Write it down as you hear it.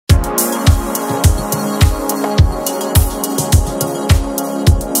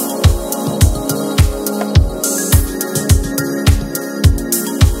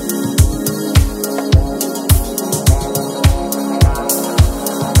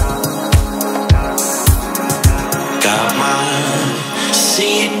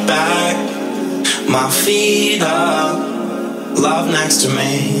feet up, love next to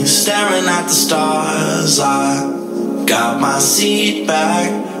me, staring at the stars. I got my seat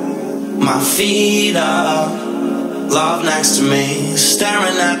back, my feet up, love next to me,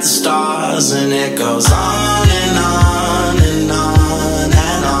 staring at the stars. And it goes on and on and on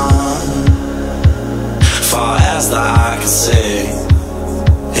and on, far as the eye can see.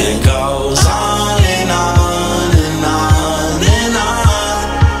 It goes on and on and on and on,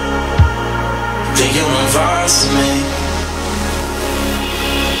 the universe in me.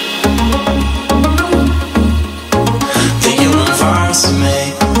 The universe in me.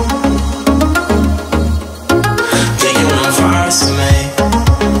 The universe in me.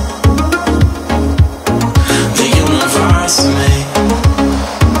 The universe in me.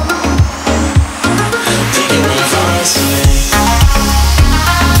 The universe in me.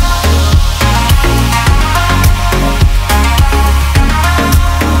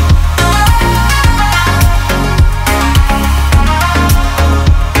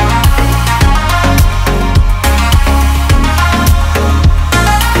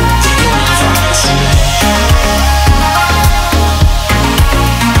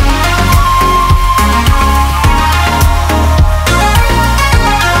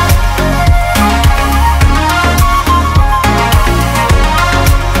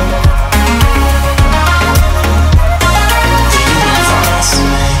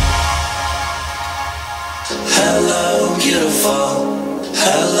 Hello, beautiful.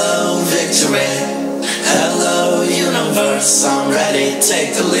 Hello, victory. Hello, universe. I'm ready,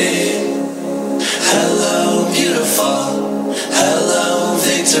 take the lead. Hello, beautiful. Hello,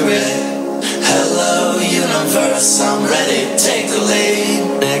 victory. Hello, universe. I'm ready, take the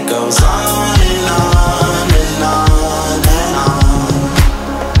lead. It goes on.